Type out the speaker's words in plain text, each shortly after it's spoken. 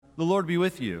The Lord be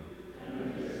with you.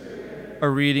 A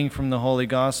reading from the Holy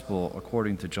Gospel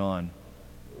according to John.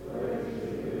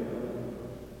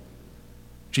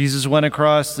 Jesus went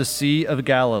across the Sea of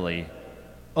Galilee.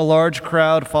 A large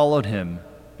crowd followed him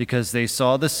because they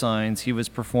saw the signs he was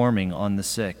performing on the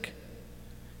sick.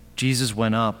 Jesus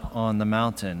went up on the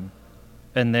mountain,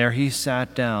 and there he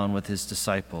sat down with his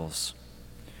disciples.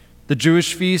 The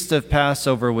Jewish feast of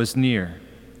Passover was near.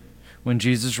 When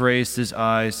Jesus raised his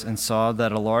eyes and saw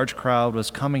that a large crowd was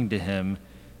coming to him,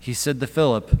 he said to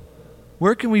Philip,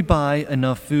 "Where can we buy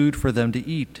enough food for them to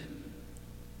eat?"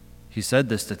 He said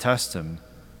this to test him,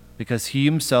 because he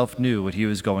himself knew what he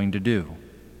was going to do.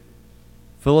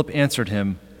 Philip answered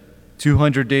him,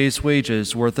 200 days'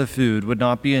 wages worth of food would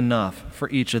not be enough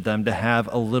for each of them to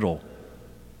have a little.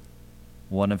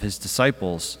 One of his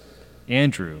disciples,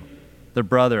 Andrew, the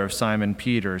brother of Simon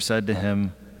Peter, said to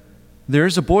him, "There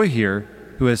is a boy here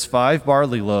who has 5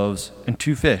 barley loaves and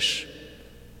 2 fish.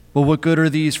 But what good are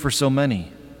these for so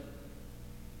many?"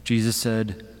 Jesus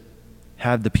said,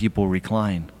 "Have the people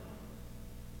recline."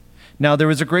 Now there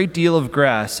was a great deal of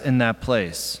grass in that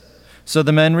place, so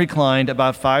the men reclined,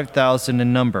 about 5,000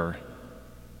 in number.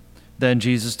 Then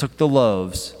Jesus took the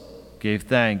loaves, gave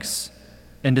thanks,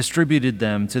 and distributed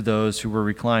them to those who were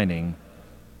reclining,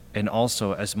 and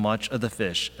also as much of the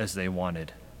fish as they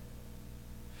wanted.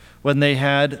 When they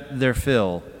had their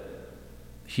fill,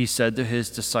 he said to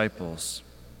his disciples,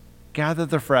 "Gather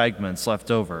the fragments left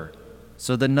over,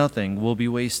 so that nothing will be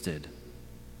wasted."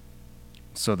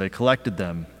 So they collected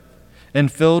them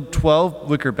and filled 12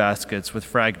 wicker baskets with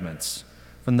fragments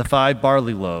from the 5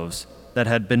 barley loaves that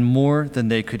had been more than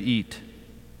they could eat.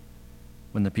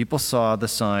 When the people saw the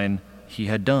sign he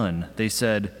had done, they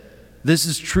said, "This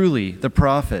is truly the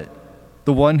prophet,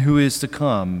 the one who is to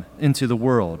come into the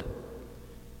world."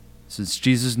 Since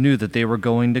Jesus knew that they were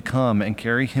going to come and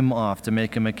carry him off to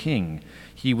make him a king,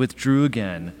 he withdrew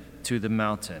again to the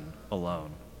mountain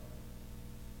alone.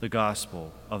 The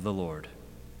Gospel of the Lord.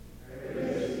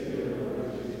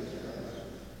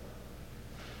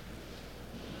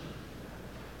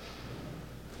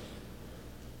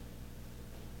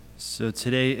 So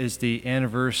today is the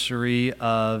anniversary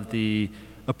of the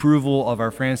approval of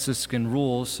our Franciscan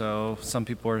rules. So some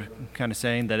people are kind of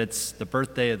saying that it's the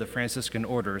birthday of the Franciscan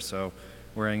order, so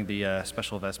wearing the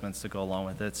special vestments to go along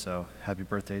with it. So happy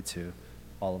birthday to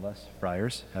all of us,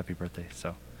 friars. Happy birthday.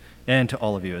 And to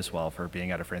all of you as well for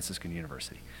being at a Franciscan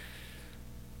university.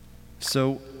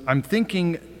 So I'm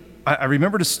thinking, I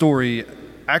remembered a story,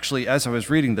 actually, as I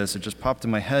was reading this, it just popped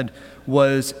in my head,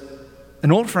 was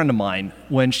an old friend of mine,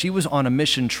 when she was on a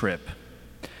mission trip,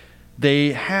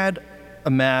 they had a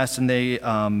mass and they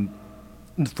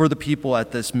for the people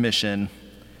at this mission,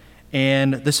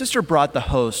 and the sister brought the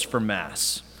host for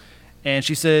mass. And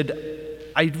she said,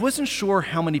 "I wasn't sure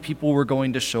how many people were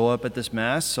going to show up at this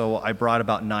mass, so I brought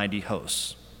about 90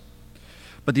 hosts."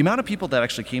 But the amount of people that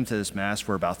actually came to this mass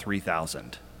were about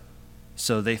 3,000.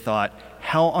 So they thought,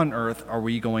 how on earth are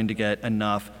we going to get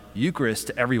enough Eucharist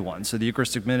to everyone? So the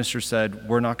Eucharistic minister said,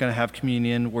 we're not going to have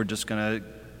communion, we're just going to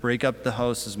break up the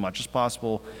hosts as much as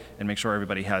possible and make sure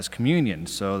everybody has communion.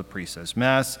 So the priest says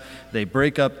Mass, they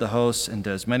break up the hosts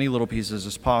into as many little pieces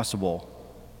as possible.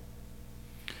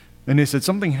 And they said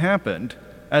something happened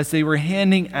as they were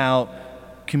handing out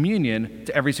communion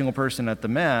to every single person at the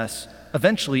Mass.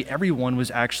 Eventually, everyone was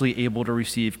actually able to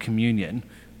receive communion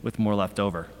with more left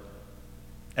over.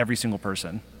 Every single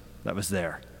person that was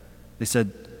there. They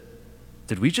said,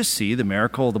 "Did we just see the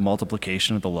miracle of the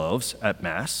multiplication of the loaves at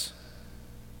Mass?"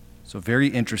 So very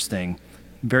interesting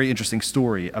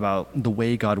story about the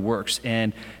way God works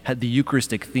and had the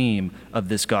Eucharistic theme of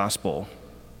this gospel.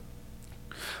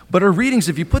 But our readings,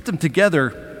 if you put them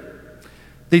together,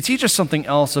 they teach us something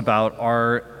else about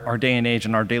our day and age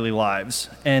and our daily lives.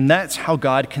 And that's how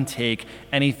God can take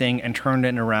anything and turn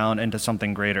it around into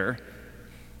something greater.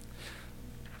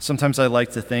 Sometimes I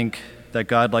like to think that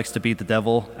God likes to beat the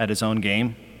devil at his own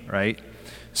game, right?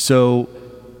 So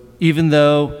even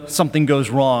though something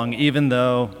goes wrong, even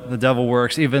though the devil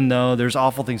works, even though there's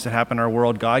awful things that happen in our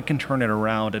world, God can turn it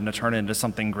around and turn it into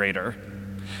something greater.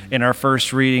 In our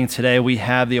first reading today, we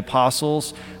have the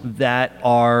apostles that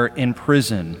are in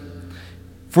prison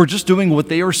for just doing what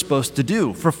they were supposed to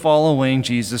do, for following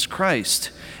Jesus Christ.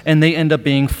 And they end up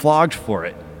being flogged for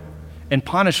it and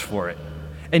punished for it.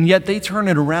 And yet they turn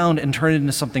it around and turn it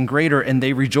into something greater, and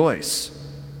they rejoice.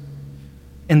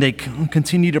 And they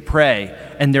continue to pray,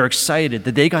 and they're excited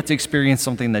that they got to experience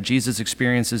something that Jesus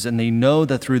experiences, and they know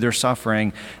that through their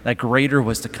suffering, that greater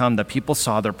was to come, that people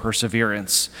saw their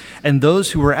perseverance. And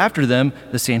those who were after them,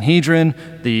 the Sanhedrin,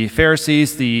 the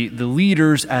Pharisees, the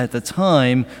leaders at the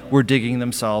time, were digging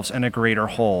themselves in a greater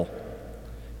hole.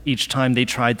 Each time they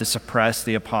tried to suppress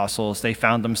the apostles, they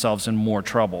found themselves in more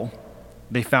trouble.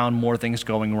 They found more things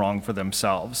going wrong for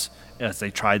themselves as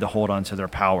they tried to hold on to their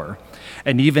power.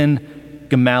 And even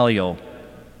Gamaliel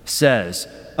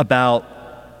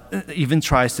even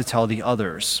tries to tell the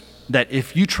others that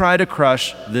if you try to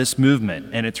crush this movement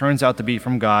and it turns out to be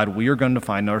from God, we are going to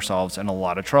find ourselves in a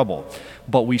lot of trouble.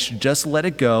 But we should just let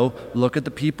it go. Look at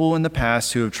the people in the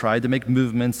past who have tried to make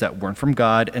movements that weren't from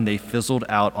God and they fizzled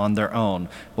out on their own.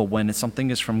 But when something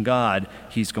is from God,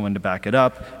 he's going to back it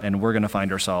up, and we're going to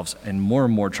find ourselves in more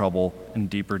and more trouble and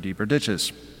deeper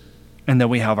ditches. And then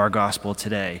we have our gospel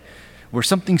today, where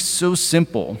something so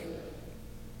simple,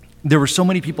 there were so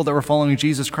many people that were following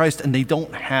Jesus Christ, and they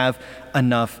don't have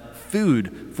enough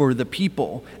food for the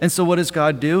people. And so what does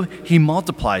God do? He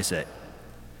multiplies it.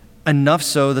 Enough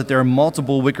so that there are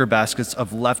multiple wicker baskets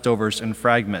of leftovers and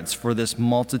fragments for this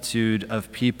multitude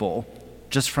of people,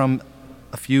 just from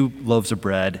a few loaves of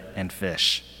bread and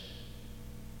fish.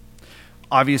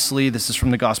 Obviously, this is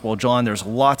from the Gospel of John. There's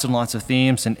lots and lots of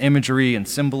themes and imagery and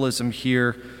symbolism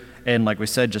here. And like we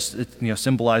said, just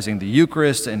symbolizing the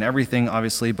Eucharist and everything,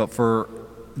 obviously. But for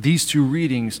these two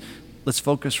readings, let's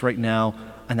focus right now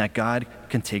on that God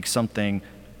can take something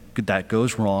that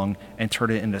goes wrong and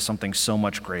turn it into something so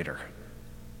much greater.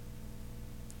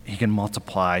 He can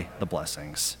multiply the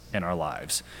blessings in our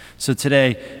lives. So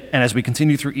today, and as we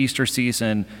continue through Easter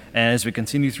season, and as we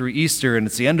continue through Easter, and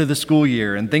it's the end of the school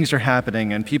year, and things are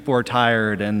happening, and people are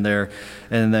tired, and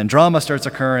then drama starts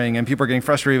occurring, and people are getting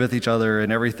frustrated with each other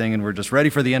and everything, and we're just ready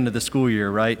for the end of the school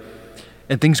year, right?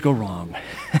 And things go wrong,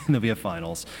 and then we have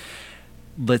finals.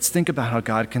 Let's think about how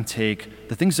God can take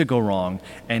the things that go wrong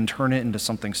and turn it into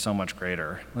something so much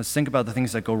greater. Let's think about the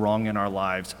things that go wrong in our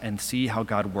lives and see how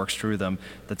God works through them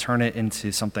to turn it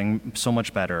into something so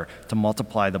much better, to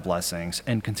multiply the blessings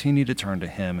and continue to turn to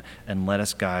him and let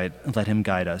him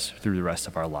guide us through the rest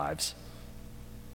of our lives.